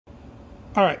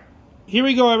All right, here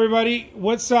we go, everybody.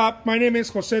 What's up? My name is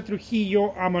Jose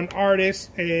Trujillo. I'm an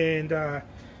artist, and I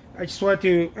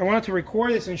wanted to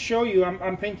record this and show you.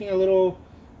 I'm painting a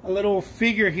little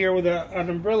figure here with an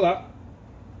umbrella.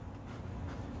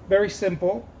 Very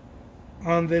simple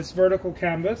on this vertical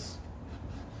canvas,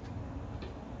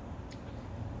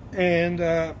 and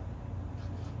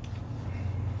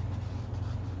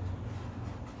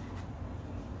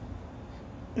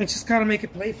it's just gotta make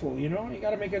it playful, you know? You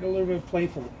gotta make it a little bit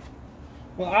playful.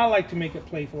 Well, I like to make it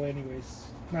playful anyways.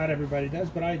 Not everybody does,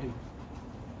 but I do.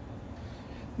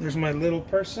 There's my little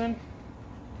person.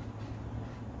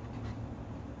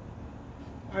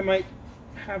 I might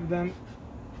have them.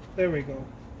 There we go.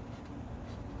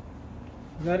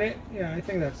 Is that it? Yeah, I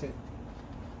think that's it.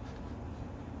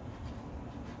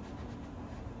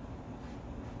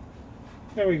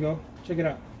 There we go. Check it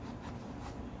out.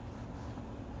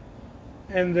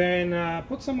 And then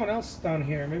put someone else down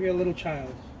here, maybe a little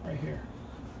child right here.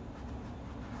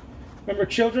 Remember,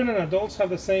 children and adults have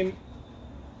the same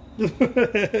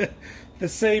the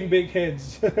same big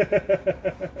heads.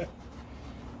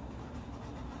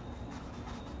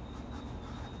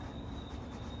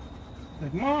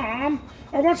 Like, Mom,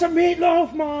 I want some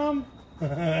meatloaf, Mom.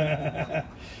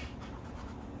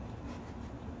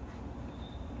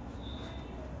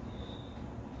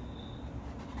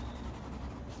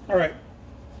 All right.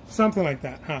 Something like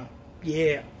that, huh?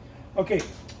 Yeah. Okay,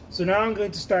 so now I'm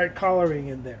going to start coloring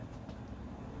in there.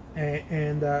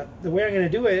 And the way I'm going to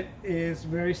do it is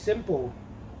very simple.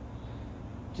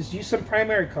 Just use some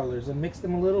primary colors and mix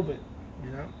them a little bit, you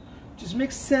know? Just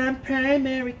mix some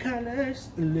primary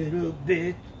colors a little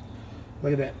bit.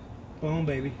 Look at that. Boom,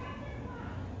 baby.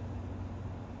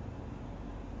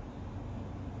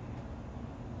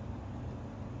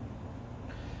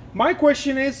 My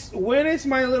question is, when is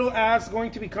my little ass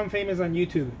going to become famous on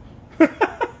YouTube?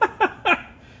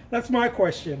 That's my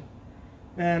question.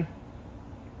 Man,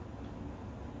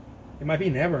 it might be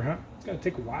never, huh? It's gonna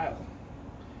take a while.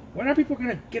 When are people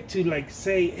gonna get to, like,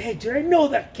 say, hey, did I know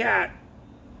that cat?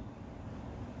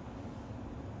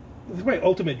 This is my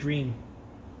ultimate dream.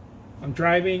 I'm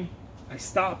driving, I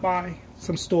stop by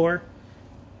some store,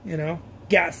 you know,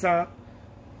 gas up,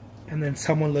 and then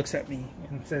someone looks at me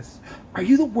and says, are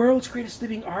you the world's greatest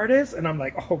living artist? And I'm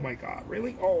like, oh my God,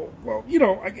 really? Oh, well, you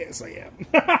know, I guess I am.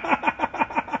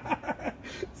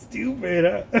 Stupid,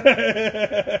 huh?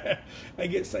 I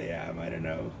guess I am, I don't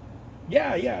know.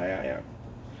 Yeah.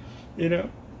 You know?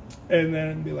 And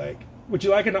then be like, would you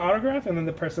like an autograph? And then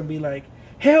the person be like,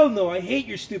 hell no, I hate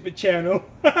your stupid channel.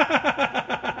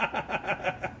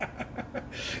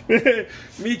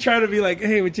 Me trying to be like,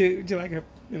 hey, would you like a,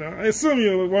 you know, I assume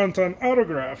you want an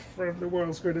autograph from the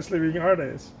world's greatest living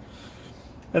artist.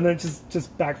 And then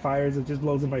just backfires, it just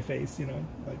blows in my face, you know,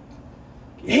 like,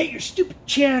 hey, your stupid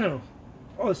channel.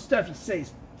 All the stuff you say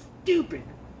is stupid.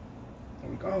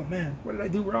 I'm like, oh man, what did I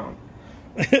do wrong?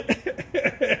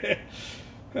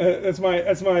 That's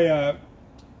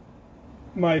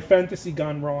my fantasy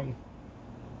gone wrong.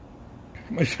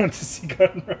 My fantasy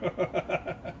gone wrong.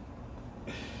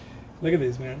 Look at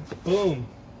this, man. Boom.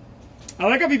 I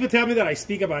like how people tell me that I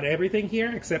speak about everything here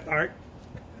except art.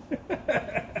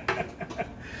 They're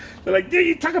like, dude,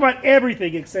 you talk about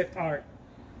everything except art.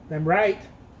 I'm right.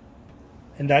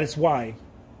 And that is why.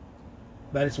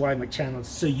 That is why my channel is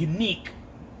so unique.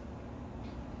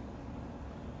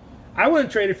 I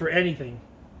wouldn't trade it for anything.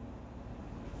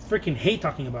 Freaking hate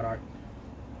talking about art.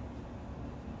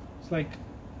 It's like,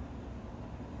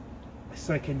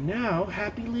 and now,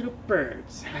 happy little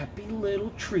birds, happy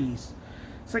little trees.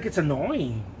 It's like, it's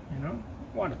annoying, you know?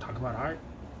 I want to talk about art.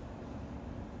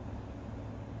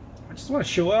 I just want to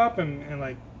show up and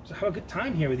like, have a good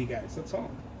time here with you guys, that's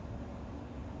all.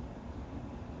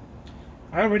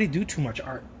 I already do too much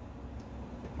art.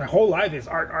 My whole life is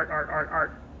art.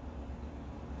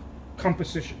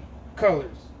 Composition,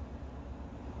 colors,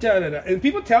 da-da-da. And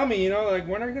people tell me, you know, like,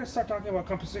 when are you going to start talking about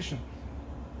composition?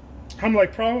 I'm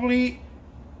like, probably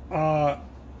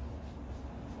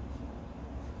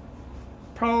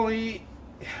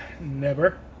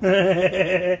never.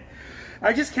 I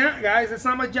just can't, guys. It's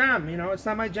not my jam, you know. It's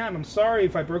not my jam. I'm sorry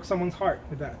if I broke someone's heart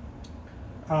with that.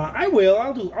 I will.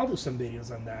 I'll do some videos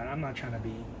on that. I'm not trying to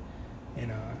be, you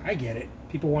know. I get it.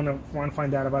 People want to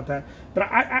find out about that, but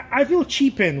I feel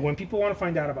cheapened when people want to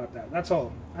find out about that. That's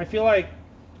all. I feel like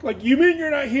you mean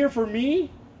you're not here for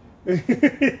me?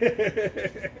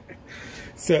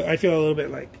 So I feel a little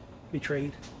bit like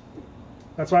betrayed.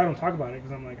 That's why I don't talk about it,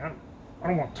 because I'm like, I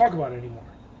don't want to talk about it anymore.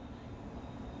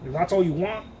 If that's all you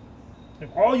want, if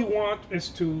all you want is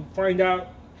to find out,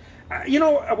 You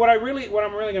know what I'm really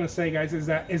gonna say, guys, is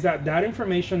that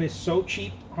information is so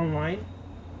cheap online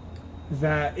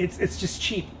that it's just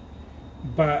cheap.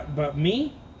 But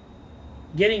me,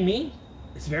 getting me,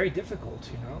 it's very difficult.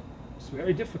 You know, it's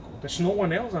very difficult. There's no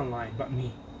one else online but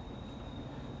me.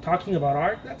 Talking about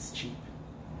art, that's cheap.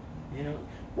 You know,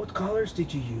 what colors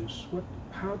did you use?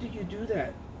 How did you do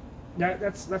that?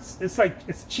 That's it's like,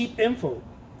 it's cheap info.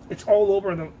 It's all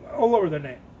over the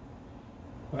net.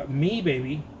 But me,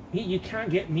 baby, me, you can't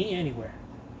get me anywhere.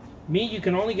 Me, you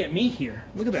can only get me here.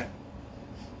 Look at that.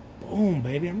 Boom,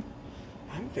 baby.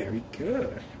 I'm very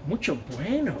good. Mucho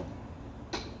bueno.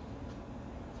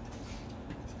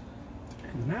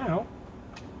 And now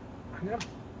I'm gonna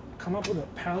come up with a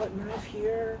palette knife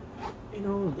here. You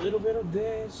know, a little bit of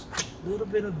this, a little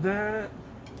bit of that.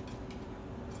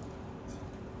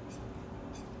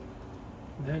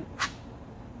 Then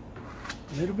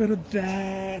a little bit of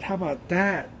that. How about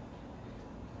that?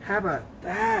 How about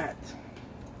that?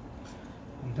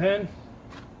 And then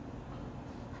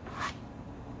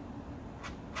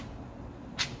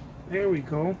there we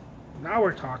go. Now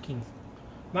we're talking.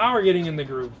 Now we're getting in the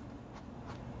groove.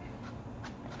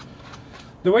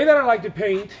 The way that I like to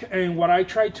paint and what I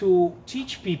try to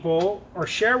teach people or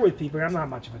share with people, I'm not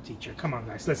much of a teacher. Come on,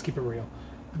 guys, let's keep it real.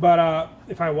 But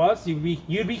if I was, you'd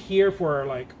be here for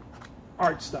like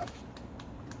art stuff.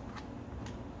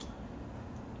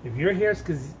 If you're here, it's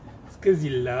because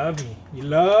you love me. You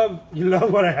love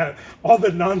what I have, all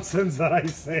the nonsense that I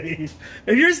say.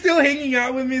 If you're still hanging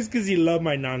out with me, it's because you love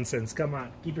my nonsense. Come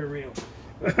on, keep it real.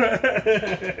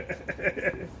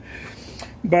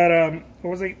 But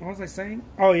what was I saying?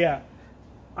 Oh yeah,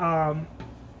 I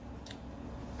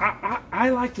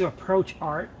like to approach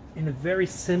art in a very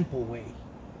simple way.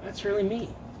 That's really me,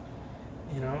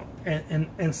 you know.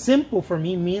 And simple for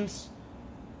me means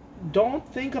don't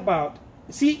think about.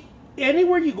 See,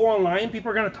 anywhere you go online,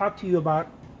 people are going to talk to you about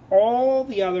all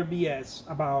the other BS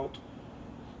about,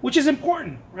 which is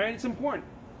important, right? It's important.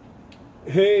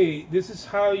 Hey, this is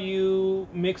how you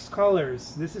mix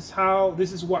colors. This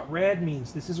is what red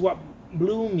means. This is what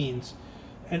blue means.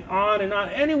 And on and on.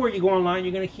 Anywhere you go online,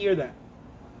 you're going to hear that.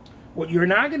 What you're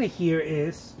not going to hear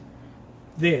is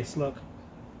this. Look,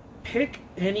 pick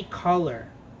any color.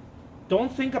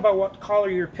 Don't think about what color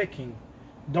you're picking.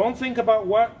 Don't think about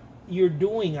what you're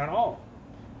doing at all.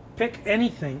 Pick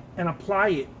anything and apply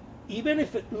it, even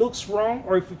if it looks wrong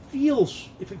or if it feels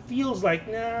like,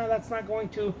 nah, that's not going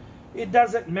to, it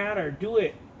doesn't matter. Do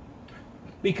it,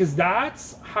 because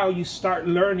that's how you start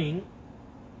learning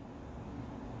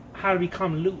how to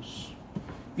become loose.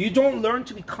 You don't learn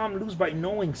to become loose by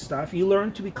knowing stuff. You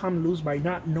learn to become loose by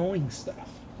not knowing stuff.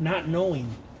 Not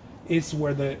knowing is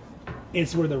where the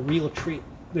real treat,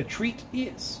 the treat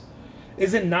is.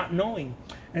 Isn't not knowing.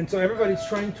 And so everybody's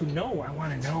trying to know. I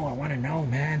want to know,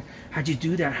 man. How'd you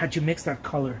do that? How'd you mix that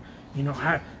color? You know,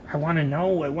 I want to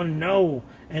know.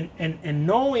 And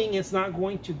knowing is not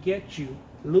going to get you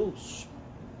loose.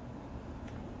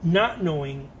 Not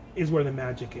knowing is where the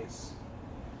magic is.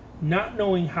 Not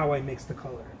knowing how I mixed the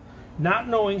color. Not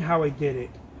knowing how I did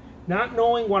it. Not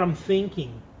knowing what I'm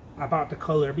thinking about the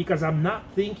color, because I'm not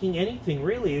thinking anything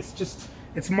really.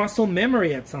 It's muscle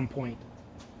memory at some point.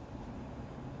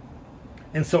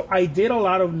 And so I did a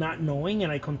lot of not knowing,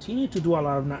 and I continue to do a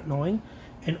lot of not knowing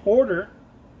in order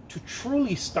to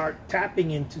truly start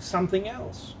tapping into something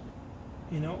else.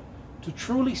 You know, to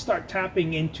truly start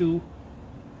tapping into,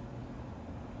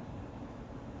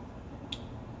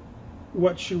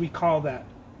 what should we call that?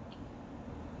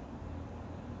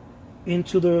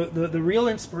 Into the real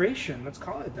inspiration. Let's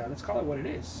call it that. Let's call it what it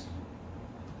is.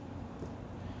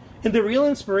 And the real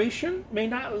inspiration may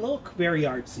not look very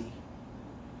artsy.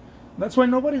 That's why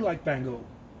nobody liked Van Gogh.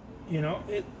 You know,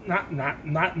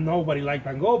 not nobody liked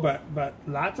Van Gogh, but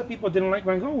lots of people didn't like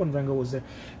Van Gogh when Van Gogh was there.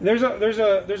 There's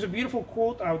a beautiful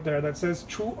quote out there that says,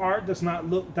 "True art does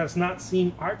not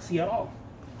seem artsy at all."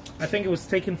 I think it was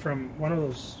taken from one of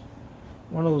those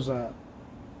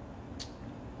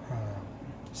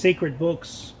sacred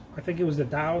books. I think it was the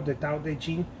Tao Te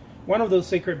Ching, one of those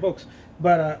sacred books.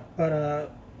 But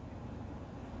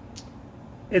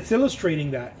it's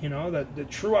illustrating that, you know, that the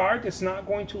true art is not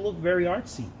going to look very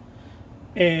artsy.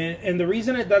 And the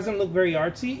reason it doesn't look very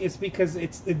artsy is because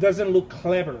it doesn't look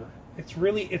clever. It's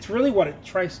really what it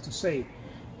tries to say.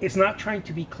 It's not trying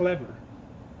to be clever.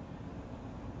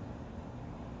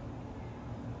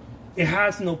 It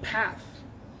has no path,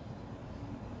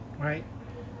 right?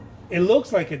 It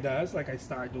looks like it does, like I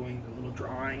start doing the little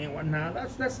drawing and whatnot.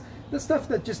 That's the stuff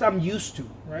that just I'm used to,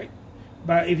 right?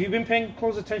 But if you've been paying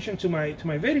close attention to my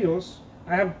videos,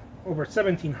 I have over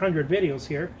 1,700 videos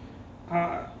here.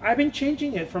 I've been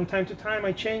changing it from time to time.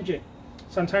 I change it.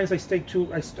 Sometimes I stick too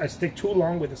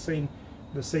long with the same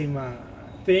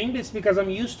thing. It's because I'm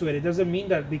used to it. It doesn't mean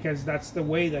that because that's the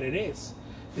way that it is.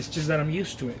 It's just that I'm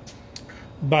used to it.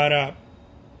 But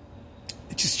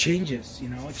it just changes, you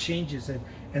know. It changes,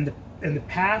 and the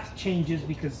path changes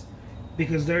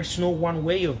because there's no one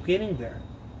way of getting there.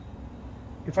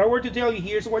 If I were to tell you,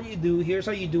 here's what you do, here's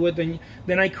how you do it, then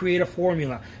I create a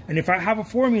formula. And if I have a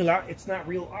formula, it's not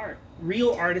real art.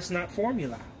 Real art is not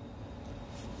formula.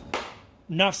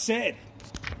 Enough said.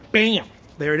 Bam.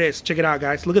 There it is. Check it out,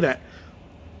 guys. Look at that.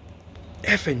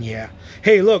 Effing yeah.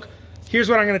 Hey, look. Here's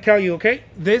what I'm going to tell you, okay?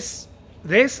 This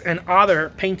and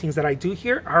other paintings that I do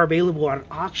here are available on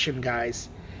auction, guys.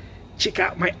 Check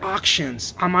out my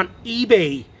auctions. I'm on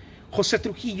eBay. Jose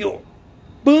Trujillo.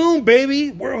 Boom, baby.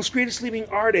 World's greatest living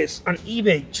artist on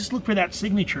eBay. Just look for that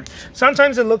signature.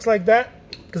 Sometimes it looks like that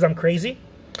because I'm crazy.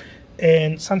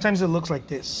 And sometimes it looks like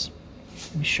this.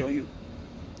 Let me show you.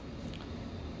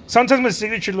 Sometimes my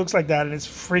signature looks like that, and it's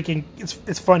freaking,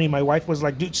 it's funny. My wife was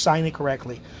like, dude, sign it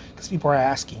correctly, because people are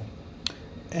asking.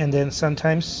 And then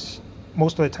sometimes,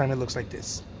 most of the time, it looks like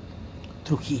this.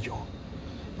 Trujillo.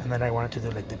 And then I wanted to do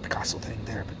like the Picasso thing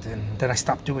there, but then I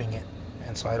stopped doing it.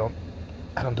 And so I don't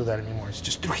do that anymore. It's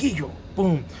just Trujillo.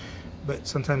 Boom. But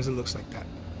sometimes it looks like that.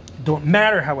 It don't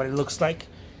matter how it looks like.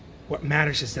 What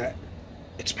matters is that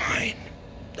it's mine.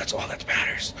 That's all that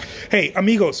matters. Hey,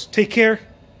 amigos, take care.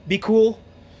 Be cool.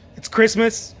 It's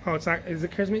Christmas. Oh, it's not. Is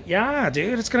it Christmas? Yeah,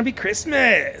 dude, it's going to be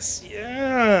Christmas.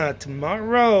 Yeah,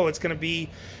 tomorrow it's going to be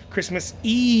Christmas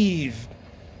Eve.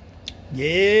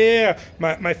 Yeah,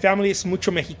 my family is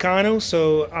mucho Mexicano,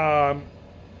 so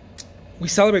we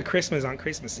celebrate Christmas on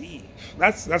Christmas Eve.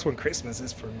 That's when Christmas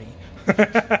is for me.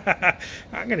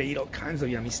 I'm gonna eat all kinds of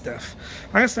yummy stuff.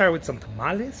 I'm gonna start with some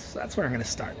tamales. That's where I'm gonna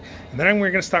start, and then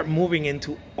we're gonna start moving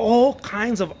into all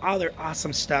kinds of other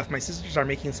awesome stuff. My sisters are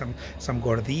making some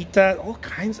gordita, all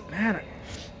kinds of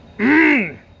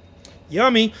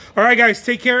yummy. All right, guys,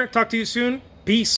 take care. Talk to you soon. Peace.